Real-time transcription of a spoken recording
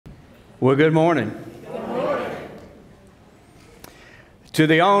Well, good morning. Good morning. To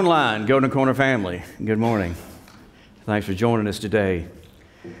the online Golden Corner family, good morning. Thanks for joining us today.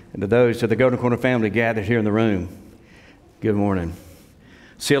 And to those to the Golden Corner family gathered here in the room, good morning.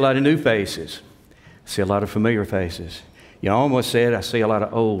 See a lot of new faces. See a lot of familiar faces. You almost said I see a lot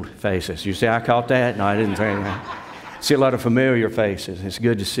of old faces. You say I caught that? No, I didn't say that. See a lot of familiar faces. It's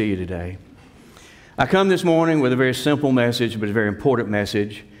good to see you today. I come this morning with a very simple message, but a very important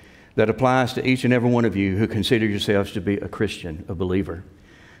message that applies to each and every one of you who consider yourselves to be a Christian, a believer.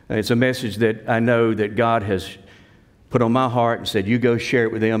 It's a message that I know that God has put on my heart and said, you go share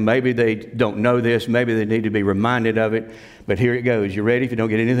it with them. Maybe they don't know this. Maybe they need to be reminded of it. But here it goes. You ready? If you don't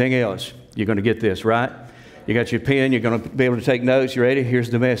get anything else, you're going to get this, right? You got your pen. You're going to be able to take notes. You ready? Here's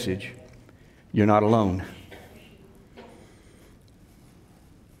the message. You're not alone.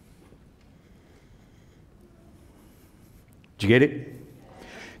 Did you get it?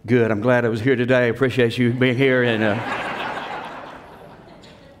 Good. I'm glad I was here today. I appreciate you being here. And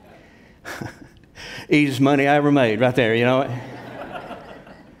easiest money I ever made right there, you know what?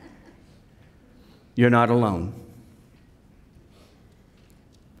 You're not alone.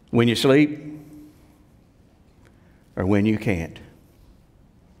 When you sleep or when you can't.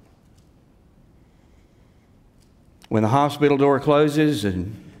 When the hospital door closes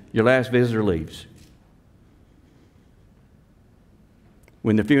and your last visitor leaves.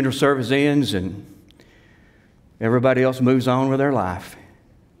 When the funeral service ends and everybody else moves on with their life,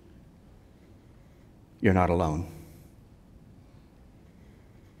 you're not alone.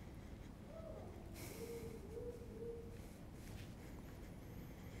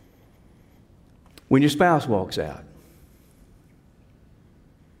 When your spouse walks out,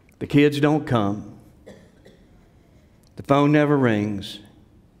 the kids don't come, the phone never rings,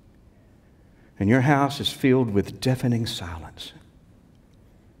 and your house is filled with deafening silence,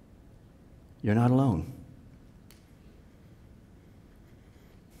 you're not alone.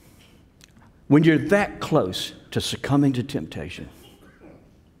 When you're that close to succumbing to temptation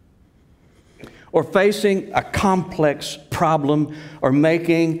or facing a complex problem or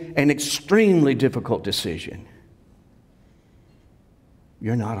making an extremely difficult decision,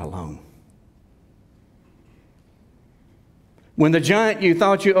 you're not alone. When the giant you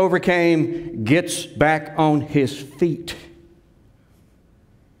thought you overcame gets back on his feet,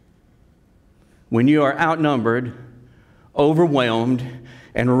 when you are outnumbered, overwhelmed,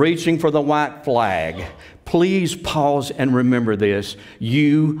 and reaching for the white flag, please pause and remember this.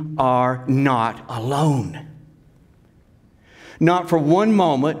 You are not alone. Not for one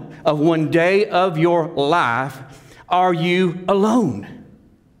moment of one day of your life are you alone.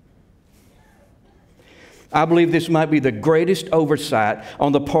 I believe this might be the greatest oversight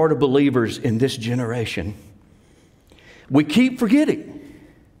on the part of believers in this generation. We keep forgetting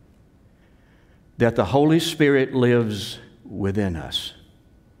that the Holy Spirit lives within us.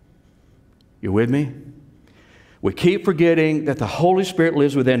 You with me? We keep forgetting that the Holy Spirit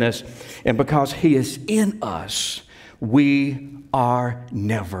lives within us, and because He is in us, we are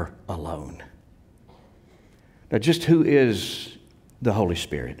never alone. Now, just who is the Holy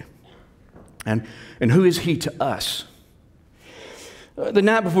Spirit? And who is He to us? The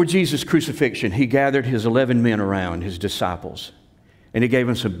night before Jesus' crucifixion, He gathered His 11 men around, His disciples, and He gave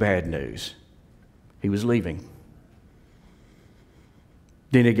them some bad news. He was leaving.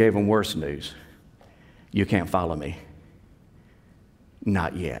 Then He gave them worse news. You can't follow me.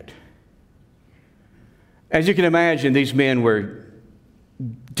 Not yet. As you can imagine, these men were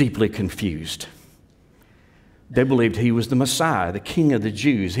deeply confused. They believed He was the Messiah, the King of the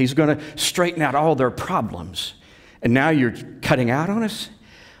Jews. He's going to straighten out all their problems. And now you're cutting out on us?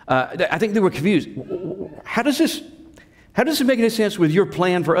 I think they were confused. How does this make any sense with your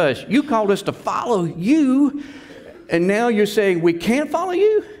plan for us? You called us to follow you, and now you're saying we can't follow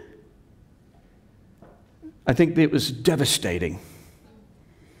you? I think it was devastating.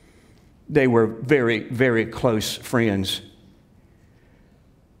 They were very, very close friends.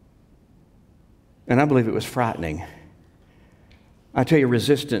 And I believe it was frightening. I tell you,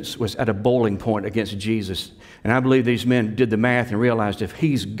 resistance was at a boiling point against Jesus. And I believe these men did the math and realized if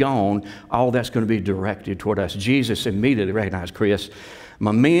He's gone, all that's going to be directed toward us. Jesus immediately recognized, Chris,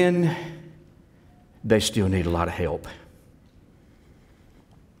 my men, they still need a lot of help.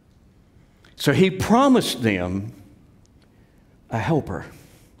 So He promised them a helper.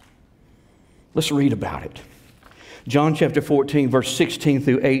 Let's read about it. John chapter 14, verse 16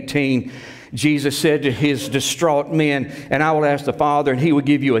 through 18, Jesus said to His distraught men, and I will ask the Father, and He will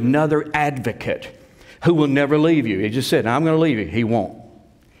give you another advocate who will never leave you. He just said, I'm going to leave you. He won't.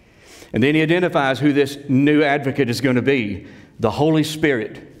 And then He identifies who this new advocate is going to be, the Holy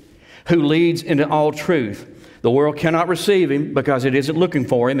Spirit, who leads into all truth. The world cannot receive him because it isn't looking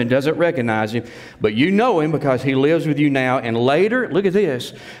for him and doesn't recognize him. But you know him because he lives with you now and later, look at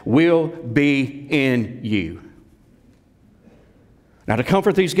this, will be in you. Now to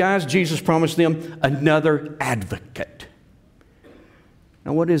comfort these guys, Jesus promised them another advocate.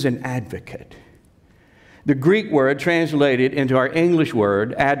 Now what is an advocate? The Greek word translated into our English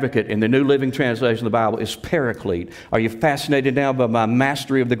word, advocate, in the New Living Translation of the Bible is paraclete. Are you fascinated now by my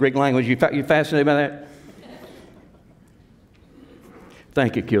mastery of the Greek language? You fascinated by that?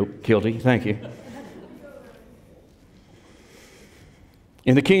 Thank you, Kilty. Thank you.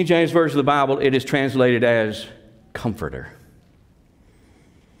 In the King James Version of the Bible, it is translated as comforter.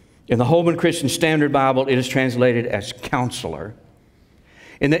 In the Holman Christian Standard Bible, it is translated as counselor.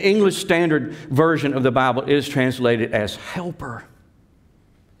 In the English Standard Version of the Bible, it is translated as helper.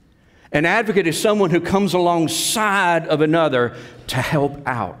 An advocate is someone who comes alongside of another to help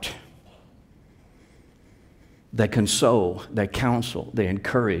out. They console, they counsel, they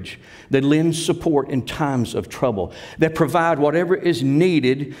encourage, they lend support in times of trouble. They provide whatever is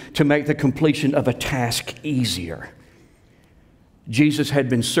needed to make the completion of a task easier. Jesus had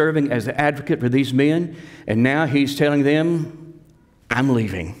been serving as the advocate for these men, and now he's telling them, I'm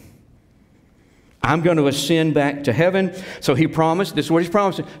leaving. I'm going to ascend back to heaven. So he promised, this is what he's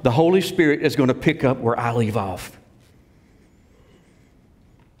promising, the Holy Spirit is going to pick up where I leave off.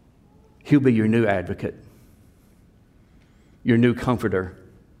 He'll be your new advocate, your new comforter,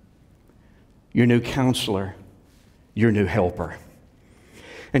 your new counselor, your new helper.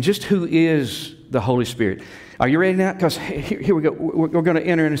 And just who is the Holy Spirit? Are you ready now? Because here we go. We're going to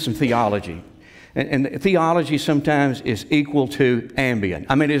enter into some theology. And theology sometimes is equal to Ambien.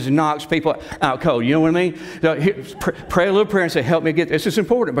 I mean, it knocks people out cold. You know what I mean? So pray a little prayer and say, help me get this. This is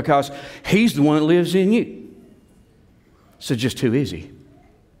important because he's the one that lives in you. So just too easy.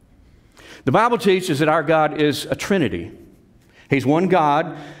 The Bible teaches that our God is a Trinity. He's one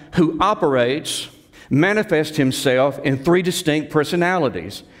God who operates, manifests himself in three distinct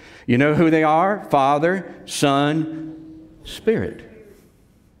personalities. You know who they are? Father, Son, Spirit.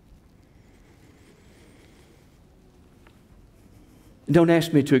 Don't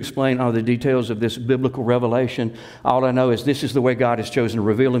ask me to explain all the details of this biblical revelation. All I know is this is the way God has chosen to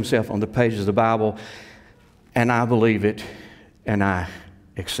reveal himself on the pages of the Bible, and I believe it, and I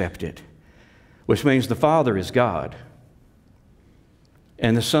accept it. Which means the Father is God,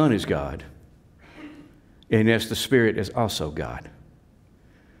 and the Son is God, and yes, the Spirit is also God.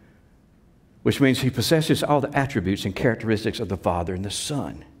 Which means he possesses all the attributes and characteristics of the Father and the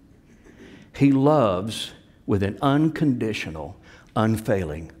Son. He loves with an unconditional,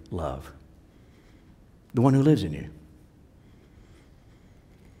 unfailing love. The one who lives in you.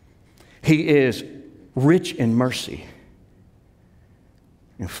 He is rich in mercy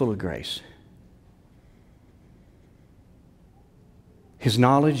and full of grace. His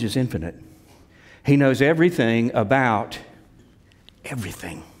knowledge is infinite. He knows everything about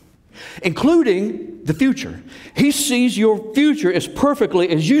everything, including the future. He sees your future as perfectly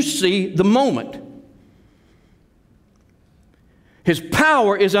as you see the moment. His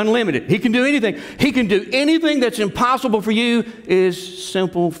power is unlimited. He can do anything. He can do anything that's impossible for you is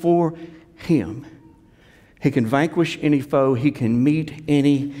simple for him. He can vanquish any foe. He can meet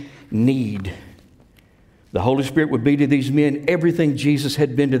any need. The Holy Spirit would be to these men everything Jesus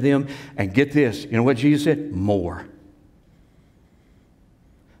had been to them. And get this, you know what Jesus said? More.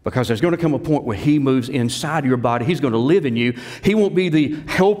 Because there's going to come a point where he moves inside your body. He's going to live in you. He won't be the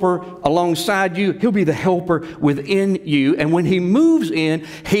helper alongside you. He'll be the helper within you. And when he moves in,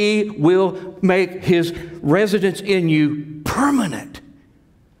 he will make his residence in you permanent.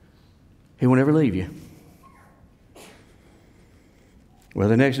 He will never leave you. Well,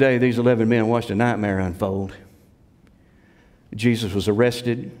 the next day, these 11 men watched a nightmare unfold. Jesus was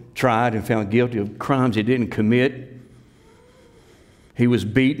arrested, tried, and found guilty of crimes he didn't commit. He was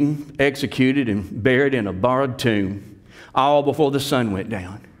beaten, executed, and buried in a borrowed tomb, all before the sun went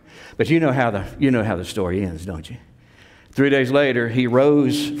down. But you know how the story ends, don't you? 3 days later, he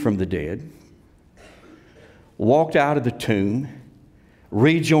rose from the dead, walked out of the tomb,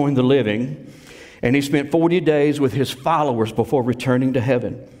 rejoined the living, and he spent 40 days with his followers before returning to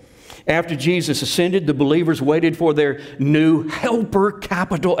heaven. After Jesus ascended, the believers waited for their new helper,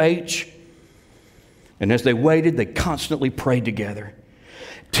 capital H. And as they waited, they constantly prayed together.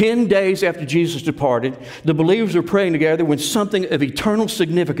 10 days after Jesus departed, the believers were praying together when something of eternal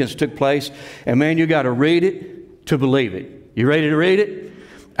significance took place. And man, you got to read it to believe it. You ready to read it?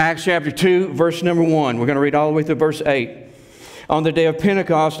 Acts chapter 2, verse number 1. We're going to read all the way through verse 8. On the day of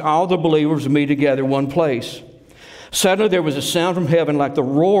Pentecost, all the believers meet together in one place. Suddenly there was a sound from heaven like the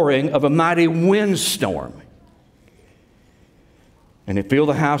roaring of a mighty windstorm. And it filled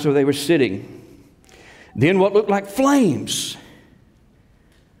the house where they were sitting. Then what looked like flames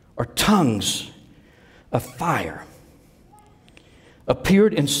or tongues of fire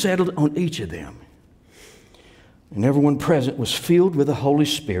appeared and settled on each of them. And everyone present was filled with the Holy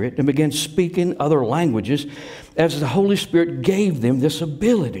Spirit and began speaking other languages as the Holy Spirit gave them this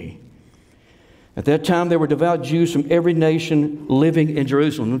ability. At that time, there were devout Jews from every nation living in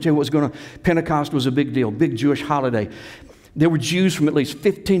Jerusalem. Let me tell you what's going on. Pentecost was a big deal, big Jewish holiday. There were Jews from at least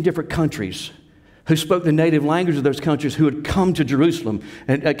 15 different countries who spoke the native language of those countries who had come to Jerusalem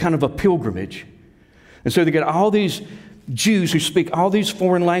at kind of a pilgrimage. And so they get all these Jews who speak all these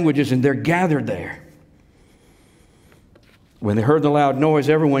foreign languages, and they're gathered there. When they heard the loud noise,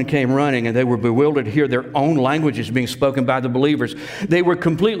 everyone came running, and they were bewildered to hear their own languages being spoken by the believers. They were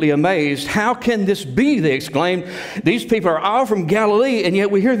completely amazed. How can this be? They exclaimed. These people are all from Galilee, and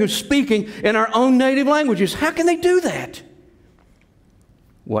yet we hear them speaking in our own native languages. How can they do that?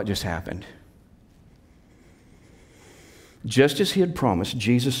 What just happened? Just as he had promised,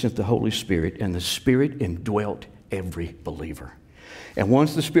 Jesus sent the Holy Spirit, and the Spirit indwelt every believer. And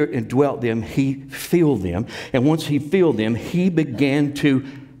once the Spirit indwelt them, he filled them. And once he filled them, he began to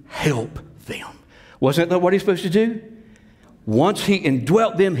help them. Wasn't that what he's supposed to do? Once he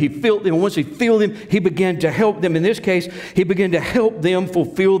indwelt them, he filled them. And once he filled them, he began to help them. In this case, he began to help them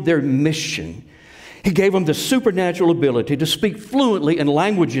fulfill their mission. He gave them the supernatural ability to speak fluently in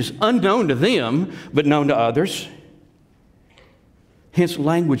languages unknown to them, but known to others. Hence,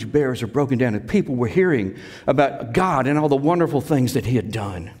 language barriers are broken down, and people were hearing about God and all the wonderful things that he had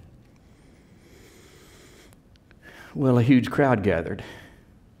done. Well, a huge crowd gathered,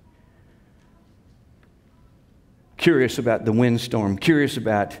 curious about the windstorm, curious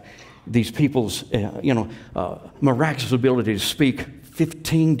about these people's miraculous ability to speak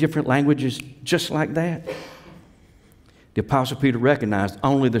 15 different languages just like that. The Apostle Peter recognized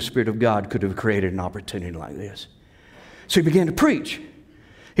only the Spirit of God could have created an opportunity like this. So he began to preach.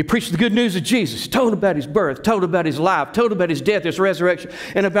 He preached the good news of Jesus, told about his birth, told about his life, told about his death, his resurrection,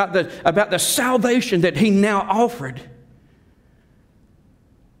 and about the salvation that he now offered.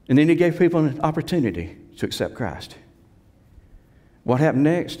 And then he gave people an opportunity to accept Christ. What happened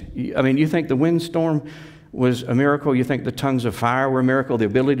next? I mean, you think the windstorm was a miracle? You think the tongues of fire were a miracle? The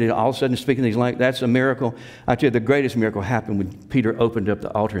ability to all of a sudden speak in these languages, that's a miracle? I tell you, the greatest miracle happened when Peter opened up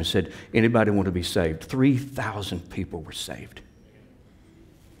the altar and said, anybody want to be saved? 3,000 people were saved.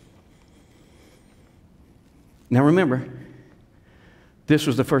 Now remember, this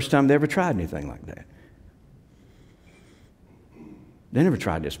was the first time they ever tried anything like that. They never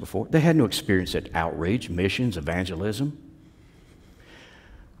tried this before. They had no experience at outreach, missions, evangelism.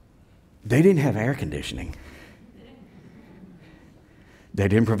 They didn't have air conditioning. They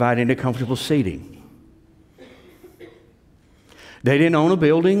didn't provide any comfortable seating. They didn't own a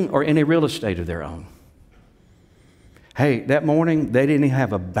building or any real estate of their own. Hey, that morning, they didn't even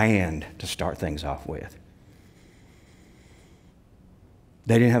have a band to start things off with.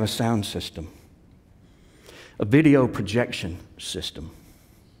 They didn't have a sound system, a video projection system.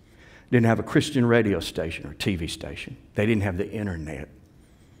 Didn't have a Christian radio station or TV station. They didn't have the internet.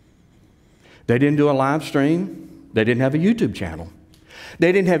 They didn't do a live stream. They didn't have a YouTube channel.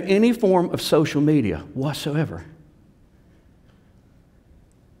 They didn't have any form of social media whatsoever.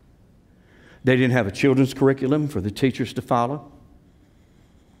 They didn't have a children's curriculum for the teachers to follow.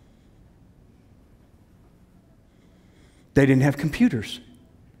 They didn't have computers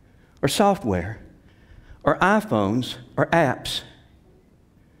or software or iPhones or apps.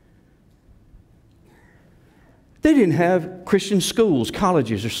 They didn't have Christian schools,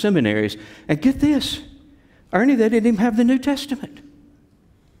 colleges, or seminaries. And get this, Ernie, they didn't even have the New Testament.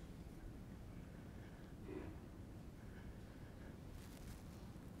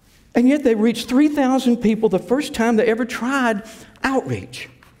 And yet they reached 3,000 people the first time they ever tried outreach.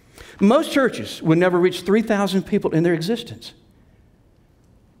 Most churches would never reach 3,000 people in their existence.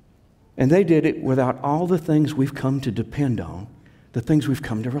 And they did it without all the things we've come to depend on, the things we've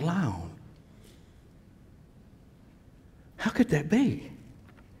come to rely on. How could that be?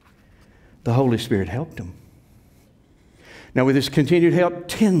 The Holy Spirit helped them. Now, with this continued help,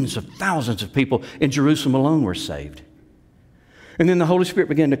 tens of thousands of people in Jerusalem alone were saved. And then the Holy Spirit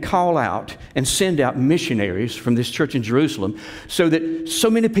began to call out and send out missionaries from this church in Jerusalem so that so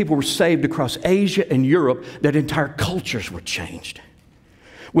many people were saved across Asia and Europe that entire cultures were changed.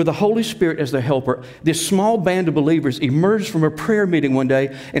 with the Holy Spirit as their helper, this small band of believers emerged from a prayer meeting one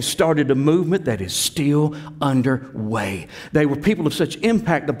day and started a movement that is still underway. They were people of such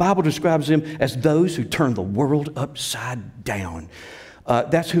impact, the Bible describes them as those who turned the world upside down.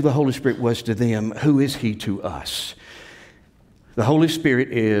 That's who the Holy Spirit was to them. Who is He to us? The Holy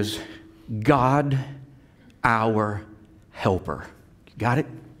Spirit is God, our helper. Got it?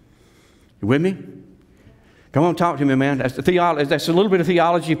 You with me? Come on, talk to me, man. That's the theology. That's a little bit of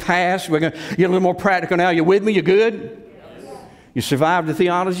theology past. We're going to get a little more practical now. You with me? You good? Yes. You survived the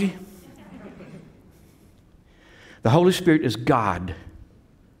theology? The Holy Spirit is God,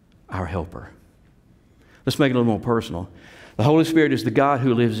 our helper. Let's make it a little more personal. The Holy Spirit is the God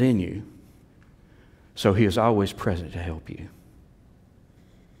who lives in you, so He is always present to help you.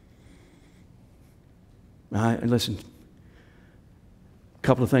 All right, and listen, a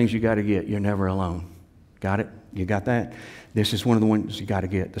couple of things you got to get. You're never alone. Got it? You got that? This is one of the ones you got to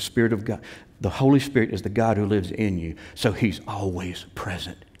get. The Spirit of God. The Holy Spirit is the God who lives in you, so He's always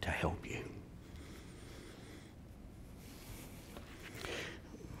present to help you.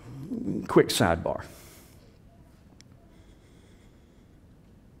 Quick sidebar.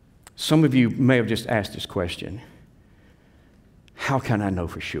 Some of you may have just asked this question. How can I know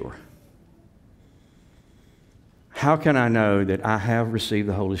for sure? How can I know that I have received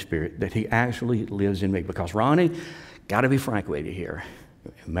the Holy Spirit, that He actually lives in me? Because, Ronnie, got to be frank with you here.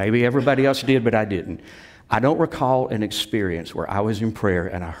 Maybe everybody else did, but I didn't. I don't recall an experience where I was in prayer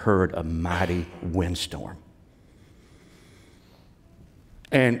and I heard a mighty windstorm.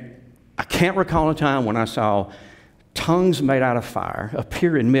 And I can't recall a time when I saw tongues made out of fire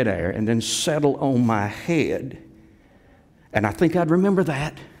appear in midair and then settle on my head. And I think I'd remember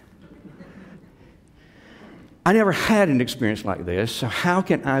that. I never had an experience like this, so how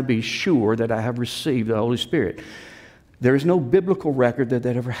can I be sure that I have received the Holy Spirit? There is no biblical record that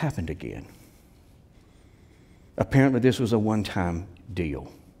that ever happened again. Apparently, this was a one-time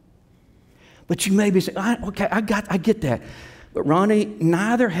deal. But you may be saying, okay, I get that. But Ronnie,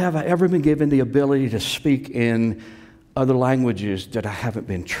 neither have I ever been given the ability to speak in other languages that I haven't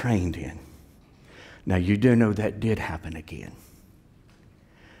been trained in. Now, you do know that did happen again.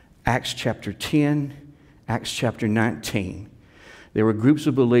 Acts chapter 10, Acts chapter 19. There were groups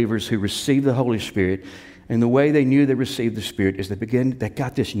of believers who received the Holy Spirit, and the way they knew they received the Spirit is they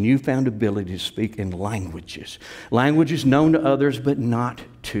got this newfound ability to speak in languages. Languages known to others, but not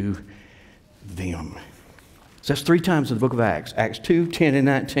to them. So that's 3 times in the book of Acts. Acts 2, 10, and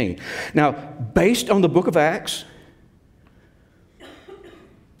 19. Now, based on the book of Acts,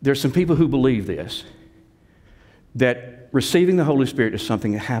 there's some people who believe this, that receiving the Holy Spirit is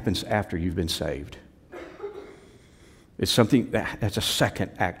something that happens after you've been saved. It's something that's a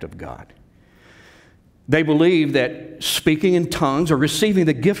second act of God. They believe that speaking in tongues or receiving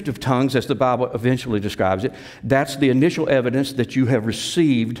the gift of tongues, as the Bible eventually describes it, that's the initial evidence that you have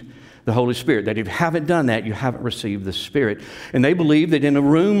received the Holy Spirit. That if you haven't done that, you haven't received the Spirit. And they believe that in a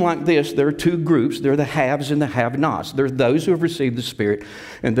room like this, there are 2 groups. There are the haves and the have-nots. There are those who have received the Spirit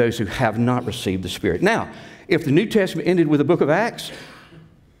and those who have not received the Spirit. Now, if the New Testament ended with the book of Acts,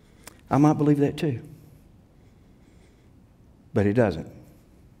 I might believe that too. But it doesn't.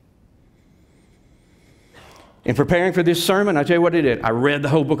 In preparing for this sermon, I tell you what I did. I read the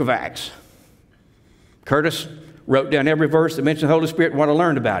whole book of Acts. Curtis wrote down every verse that mentioned the Holy Spirit and what I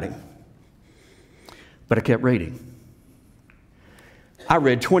learned about Him. But I kept reading. I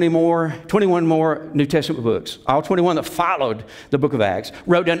read 21 more New Testament books, all 21 that followed the book of Acts,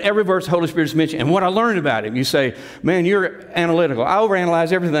 wrote down every verse the Holy Spirit is mentioned and what I learned about Him. You say, man, you're analytical. I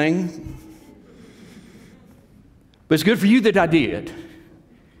overanalyze everything. But it's good for you that I did.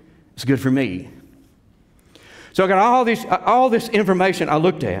 It's good for me. So I got all this information I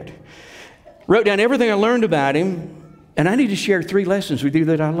looked at, wrote down everything I learned about Him, and I need to share 3 lessons with you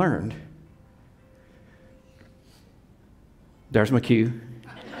that I learned. There's my cue.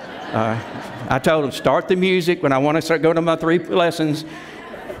 I told him, start the music when I want to start going to my 3 lessons.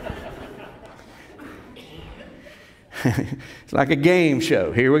 It's like a game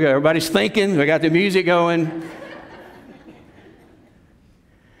show. Here we go. Everybody's thinking. We got the music going.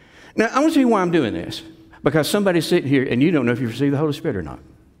 Now, I want to tell you why I'm doing this. Because somebody's sitting here and you don't know if you've received the Holy Spirit or not.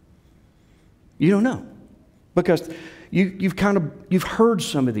 You don't know. Because you've heard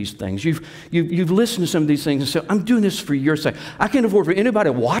some of these things. You've listened to some of these things and said, I'm doing this for your sake. I can't afford for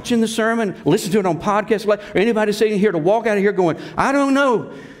anybody watching the sermon, listen to it on podcasts, or anybody sitting here to walk out of here going, I don't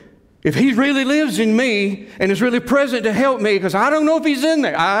know if He really lives in me and is really present to help me because I don't know if He's in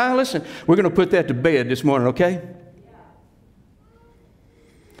there. Listen, we're going to put that to bed this morning, okay?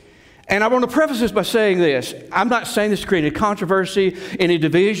 And I want to preface this by saying this. I'm not saying this to create any controversy, any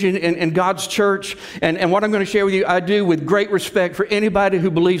division in God's church. And what I'm going to share with you, I do with great respect for anybody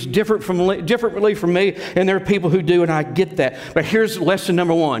who believes differently from me. And there are people who do, and I get that. But here's lesson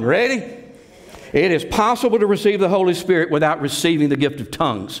number one. Ready? It is possible to receive the Holy Spirit without receiving the gift of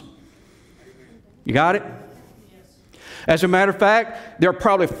tongues. You got it? As a matter of fact, there are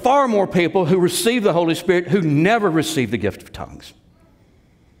probably far more people who receive the Holy Spirit who never receive the gift of tongues.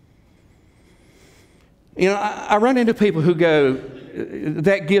 You know, I run into people who go,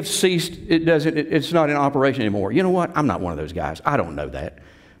 that gift ceased, it's not in operation anymore. You know what? I'm not one of those guys. I don't know that.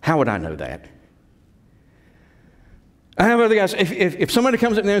 How would I know that? I have other guys, if somebody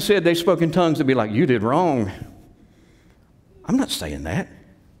comes up there and said they spoke in tongues, they'd be like, you did wrong. I'm not saying that.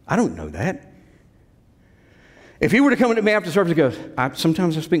 I don't know that. If you were to come to me after the service and go,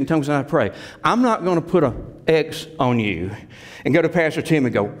 sometimes I speak in tongues and I pray, I'm not going to put an X on you and go to Pastor Tim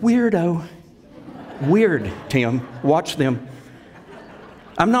and go, weirdo. Weird, Tim. Watch them.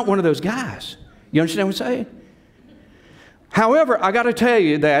 I'm not one of those guys. You understand what I'm saying? However, I got to tell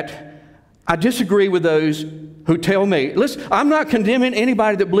you that I disagree with those who tell me, listen, I'm not condemning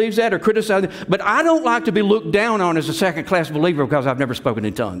anybody that believes that or criticizing, but I don't like to be looked down on as a second-class believer because I've never spoken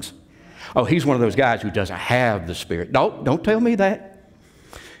in tongues. Oh, he's one of those guys who doesn't have the Spirit. Don't tell me that.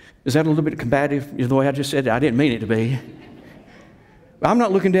 Is that a little bit combative, the way I just said it? I didn't mean it to be. I'm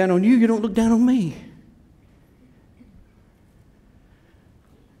not looking down on you. You don't look down on me.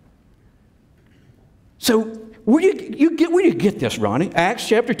 So where do you get this, Ronnie? Acts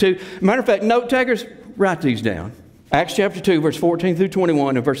chapter 2. Matter of fact, note takers, write these down. Acts chapter 2, verse 14 through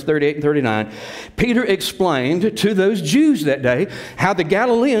 21, and verse 38 and 39. Peter explained to those Jews that day how the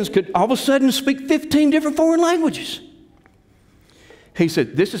Galileans could all of a sudden speak 15 different foreign languages. He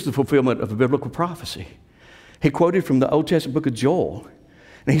said, this is the fulfillment of a biblical prophecy. He quoted from the Old Testament book of Joel.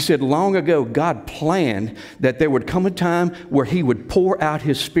 And he said, long ago, God planned that there would come a time where he would pour out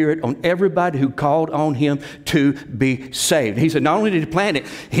his Spirit on everybody who called on him to be saved. He said, not only did he plan it,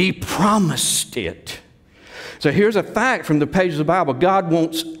 he promised it. So here's a fact from the pages of the Bible. God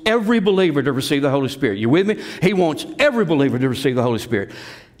wants every believer to receive the Holy Spirit. You with me? He wants every believer to receive the Holy Spirit.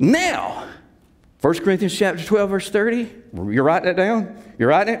 Now, 1 Corinthians chapter 12, verse 30. You writing that down? You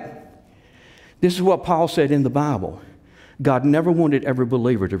writing it? This is what Paul said in the Bible. God never wanted every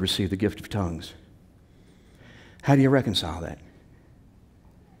believer to receive the gift of tongues. How do you reconcile that?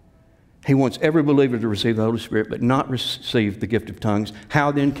 He wants every believer to receive the Holy Spirit, but not receive the gift of tongues.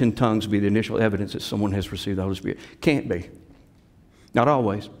 How then can tongues be the initial evidence that someone has received the Holy Spirit? Can't be. Not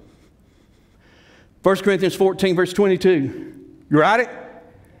always. 1 Corinthians 14, verse 22. You write it?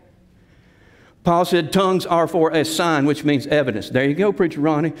 Paul said, tongues are for a sign, which means evidence. There you go, Preacher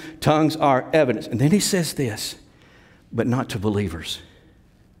Ronnie. Tongues are evidence. And then he says this, but not to believers.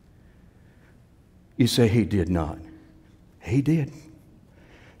 You say he did not. He did.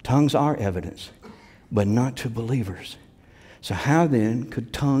 Tongues are evidence, but not to believers. So how then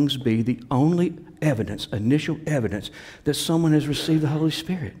could tongues be the only evidence, initial evidence, that someone has received the Holy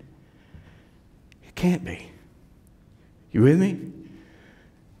Spirit? It can't be. You with me?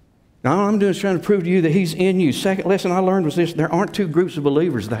 Now all I'm doing is trying to prove to you that he's in you. Second lesson I learned was this: there aren't two groups of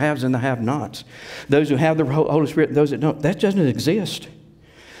believers, the haves and the have-nots. Those who have the Holy Spirit and those that don't. That doesn't exist.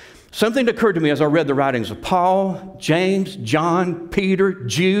 Something occurred to me as I read the writings of Paul, James, John, Peter,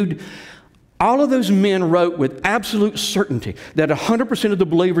 Jude. All of those men wrote with absolute certainty that 100% of the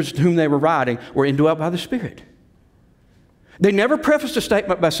believers to whom they were writing were indwelt by the Spirit. They never prefaced a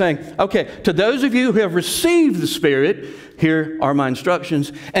statement by saying, okay, to those of you who have received the Spirit, here are my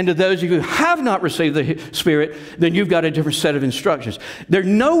instructions. And to those of you who have not received the Spirit, then you've got a different set of instructions. There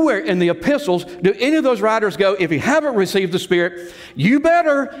nowhere in the epistles do any of those writers go, if you haven't received the Spirit, you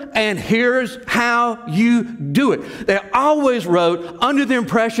better, and here's how you do it. They always wrote under the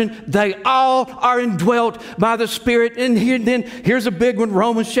impression they all are indwelt by the Spirit. And here's a big one,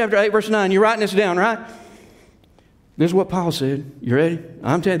 Romans chapter 8, verse 9. You're writing this down, right? This is what Paul said. You ready?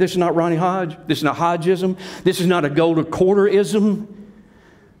 I'm telling you, this is not Ronnie Hodge. This is not Hodgeism. This is not a golden quarterism.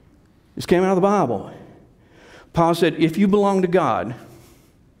 This came out of the Bible. Paul said, if you belong to God,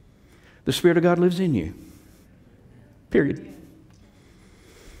 the Spirit of God lives in you. Period.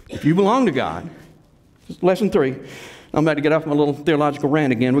 If you belong to God, lesson 3. I'm about to get off my little theological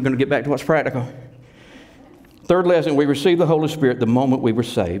rant again. We're going to get back to what's practical. Third lesson, we received the Holy Spirit the moment we were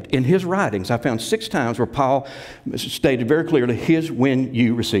saved. In his writings, I found 6 times where Paul stated very clearly, here's when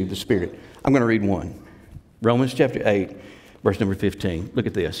you receive the Spirit. I'm going to read one. Romans chapter 8, verse number 15. Look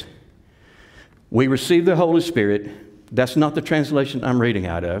at this. We received the Holy Spirit That's not the translation I'm reading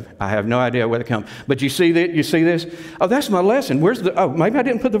out of. I have no idea where they come. But you see that? You see this? Oh, that's my lesson. Where's the? Oh, maybe I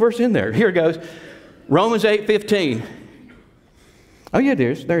didn't put the verse in there. Here it goes. Romans 8:15. Oh, yeah, it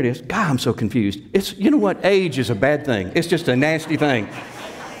is. There it is. God, I'm so confused. You know what? Age is a bad thing. It's just a nasty thing.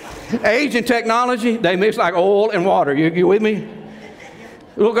 Age and technology, they mix like oil and water. You with me?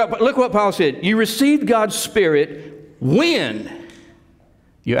 Look what Paul said. You received God's Spirit when?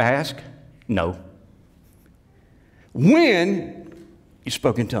 You ask? No. When you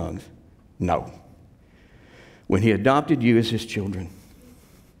spoke in tongues? No. When He adopted you as His children.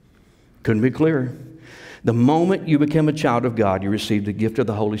 Couldn't be clearer. The moment you became a child of God, you received the gift of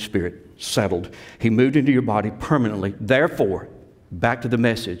the Holy Spirit. Settled. He moved into your body permanently. Therefore, back to the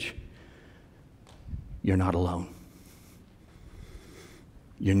message, you're not alone.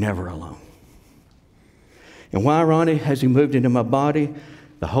 You're never alone. And why, Ronnie, has He moved into my body?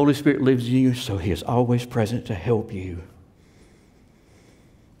 The Holy Spirit lives in you, so He is always present to help you.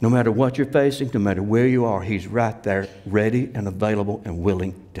 No matter what you're facing, no matter where you are, He's right there, ready and available and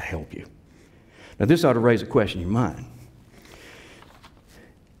willing to help you. Now, this ought to raise a question in your mind.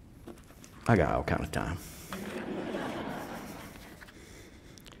 I got all kind of time.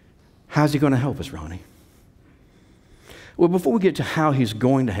 How's He going to help us, Ronnie? Well, before we get to how He's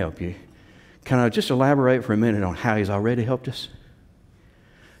going to help you, can I just elaborate for a minute on how He's already helped us?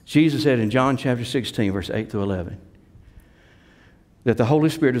 Jesus said in John chapter 16, verse 8 through 11, that the Holy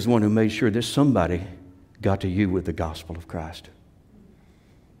Spirit is the one who made sure that somebody got to you with the gospel of Christ.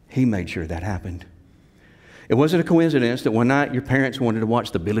 He made sure that happened. It wasn't a coincidence that one night your parents wanted to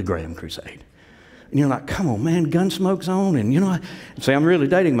watch the Billy Graham crusade. And you're like, come on, man, Gunsmoke's on. And, say, I'm really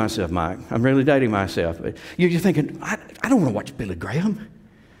dating myself, Mike. I'm really dating myself. But you're thinking, I don't want to watch Billy Graham.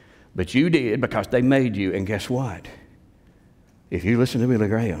 But you did because they made you. And guess what? If you listen to Billy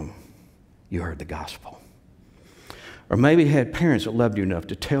Graham, you heard the gospel. Or maybe you had parents that loved you enough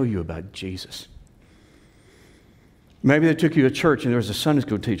to tell you about Jesus. Maybe they took you to church and there was a Sunday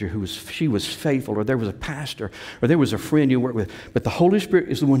school teacher she was faithful, or there was a pastor, or there was a friend you worked with. But the Holy Spirit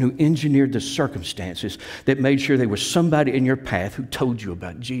is the one who engineered the circumstances that made sure there was somebody in your path who told you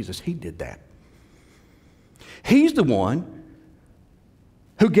about Jesus. He did that. He's the one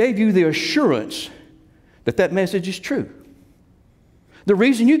who gave you the assurance that that message is true. The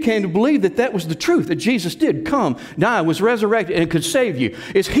reason you came to believe that that was the truth, that Jesus did come, die, was resurrected, and could save you,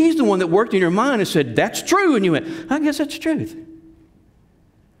 is He's the one that worked in your mind and said, that's true. And you went, I guess that's the truth.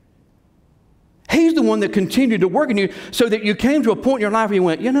 He's the one that continued to work in you so that you came to a point in your life where you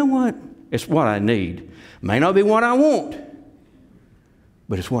went, you know what? It's what I need. May not be what I want,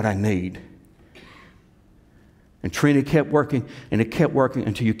 but it's what I need. And Trinity kept working, and it kept working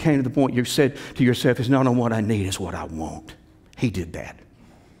until you came to the point you said to yourself, it's not on what I need, it's what I want. He did that.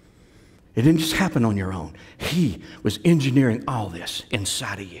 It didn't just happen on your own. He was engineering all this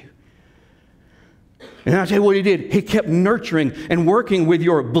inside of you. And I'll tell you what He did. He kept nurturing and working with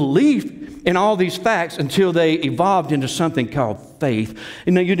your belief in all these facts until they evolved into something called faith.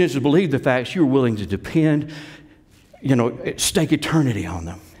 And now you didn't just believe the facts, you were willing to depend, stake eternity on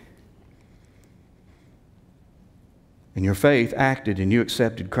them. And your faith acted and you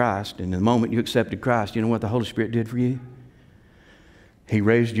accepted Christ. And the moment you accepted Christ, you know what the Holy Spirit did for you? He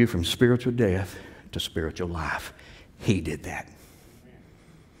raised you from spiritual death to spiritual life. He did that.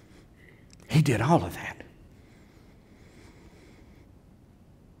 He did all of that.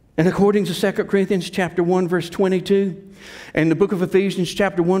 And according to 2 Corinthians chapter 1, verse 22, and the book of Ephesians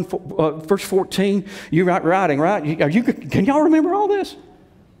chapter 1, verse 14, you're writing, right? Can y'all remember all this?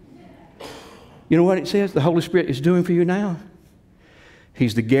 You know what it says the Holy Spirit is doing for you now?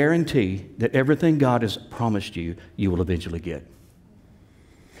 He's the guarantee that everything God has promised you, you will eventually get.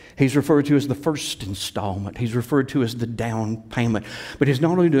 He's referred to as the first installment. He's referred to as the down payment. But He's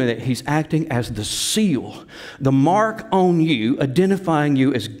not only doing that, He's acting as the seal, the mark on you, identifying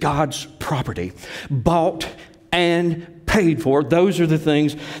you as God's property, bought and paid for. Those are the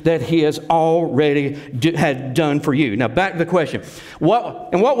things that He has already had done for you. Now, back to the question.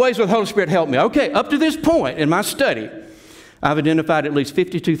 In what ways will the Holy Spirit help me? Okay, up to this point in my study, I've identified at least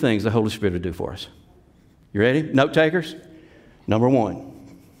 52 things the Holy Spirit will do for us. You ready? Note takers? Number one.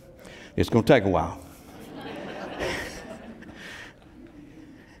 It's going to take a while.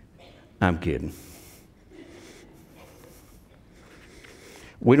 I'm kidding.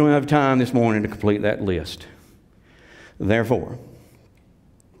 We don't have time this morning to complete that list. Therefore,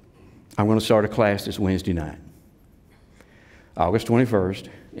 I'm going to start a class this Wednesday night, August 21st,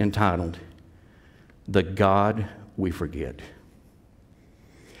 entitled, The God We Forget.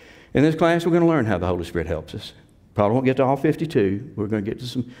 In this class, we're going to learn how the Holy Spirit helps us. Probably won't get to all 52. We're going to get to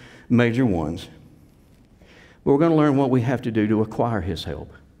some major ones. But we're going to learn what we have to do to acquire His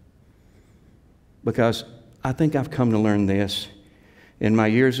help. Because I think I've come to learn this. In my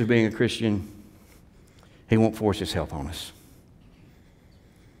years of being a Christian, He won't force His help on us.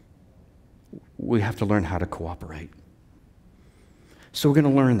 We have to learn how to cooperate. So we're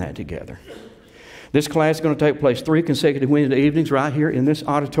going to learn that together. This class is going to take place 3 consecutive Wednesday evenings right here in this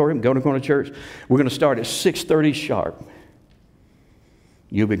auditorium, Golden Corner Church. We're going to start at 6:30 sharp.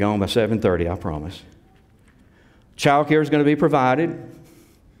 You'll be gone by 7:30, I promise. Child care is going to be provided.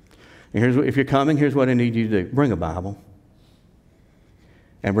 And if you're coming, here's what I need you to do. Bring a Bible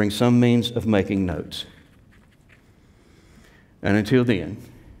and bring some means of making notes. And until then,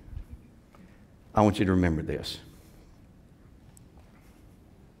 I want you to remember this.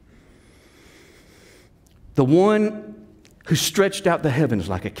 The one who stretched out the heavens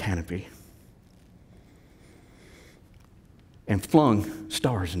like a canopy and flung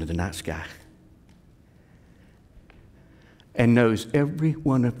stars into the night sky and knows every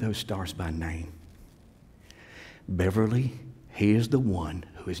one of those stars by name. Beverly, He is the one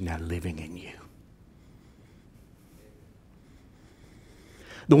who is now living in you.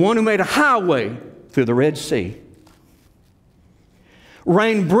 The one who made a highway through the Red Sea,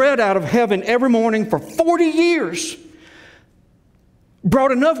 rained bread out of heaven every morning for 40 years,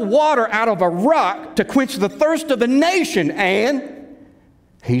 brought enough water out of a rock to quench the thirst of a nation, and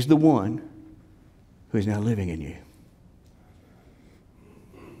He's the one who is now living in you.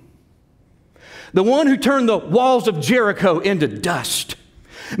 The one who turned the walls of Jericho into dust,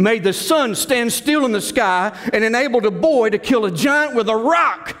 made the sun stand still in the sky, and enabled a boy to kill a giant with a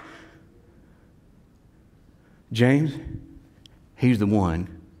rock. James, He's the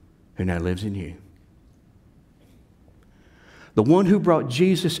one who now lives in you. The one who brought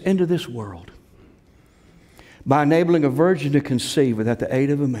Jesus into this world by enabling a virgin to conceive without the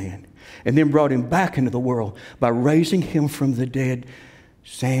aid of a man, and then brought Him back into the world by raising Him from the dead.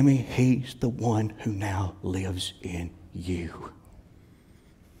 Sammy, He's the one who now lives in you.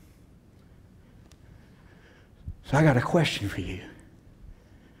 So I got a question for you.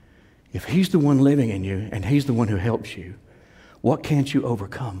 If He's the one living in you and He's the one who helps you, what can't you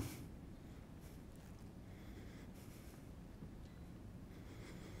overcome?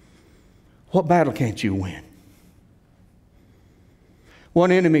 What battle can't you win?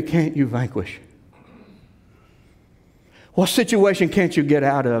 What enemy can't you vanquish? What situation can't you get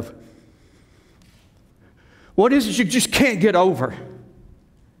out of? What is it you just can't get over?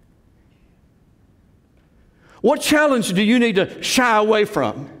 What challenge do you need to shy away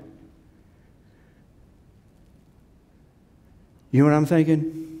from? You know what I'm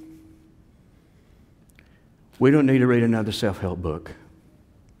thinking? We don't need to read another self-help book.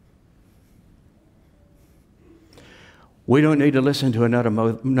 We don't need to listen to another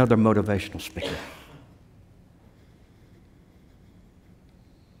motivational speaker.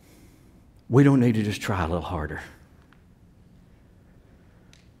 We don't need to just try a little harder.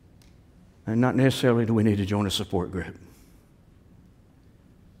 And not necessarily do we need to join a support group.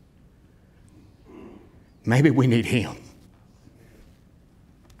 Maybe we need Him.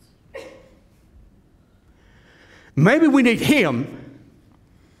 Maybe we need Him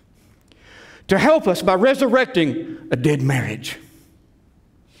to help us by resurrecting a dead marriage.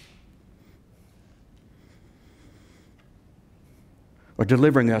 Or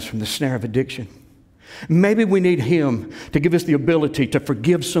delivering us from the snare of addiction. Maybe we need Him to give us the ability to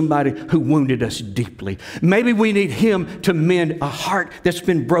forgive somebody who wounded us deeply. Maybe we need Him to mend a heart that's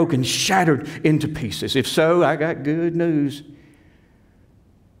been broken, shattered into pieces. If so, I got good news.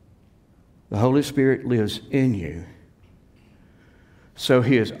 The Holy Spirit lives in you. So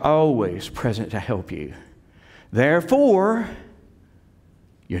He is always present to help you. Therefore,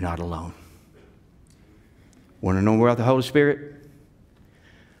 you're not alone. Want to know more about the Holy Spirit?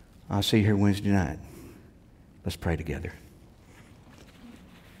 I'll see you here Wednesday night. Let's pray together.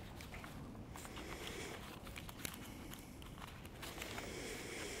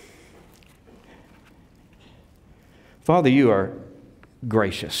 Father, you are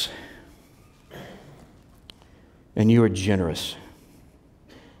gracious. And you are generous.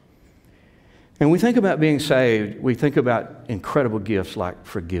 And we think about being saved, we think about incredible gifts like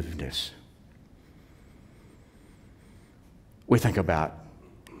forgiveness. We think about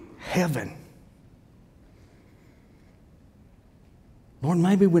heaven. Lord,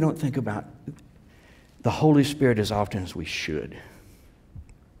 maybe we don't think about the Holy Spirit as often as we should.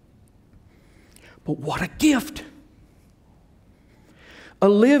 But what a gift! A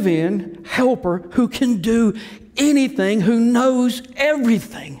live-in helper who can do anything, who knows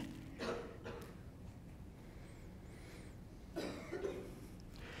everything.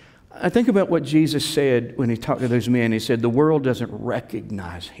 I think about what Jesus said when he talked to those men. He said, the world doesn't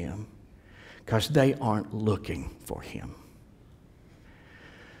recognize him because they aren't looking for him.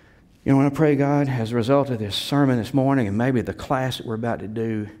 You know, when I pray, God, as a result of this sermon this morning and maybe the class that we're about to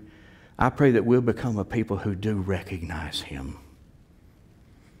do, I pray that we'll become a people who do recognize him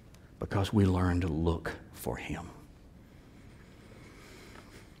because we learn to look for him.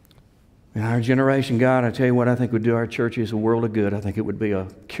 In our generation, God, I tell you what I think would do our churches a world of good. I think it would be a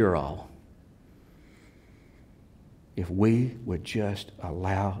cure-all. If we would just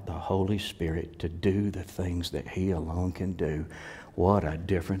allow the Holy Spirit to do the things that he alone can do, what a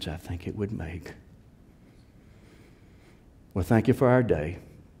difference I think it would make. Well, thank you for our day.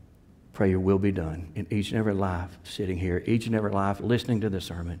 Pray your will be done in each and every life sitting here, each and every life listening to the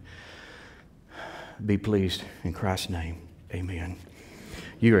sermon. Be pleased in Christ's name. Amen.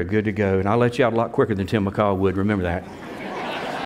 You are good to go. And I'll let you out a lot quicker than Tim McCall would. Remember that.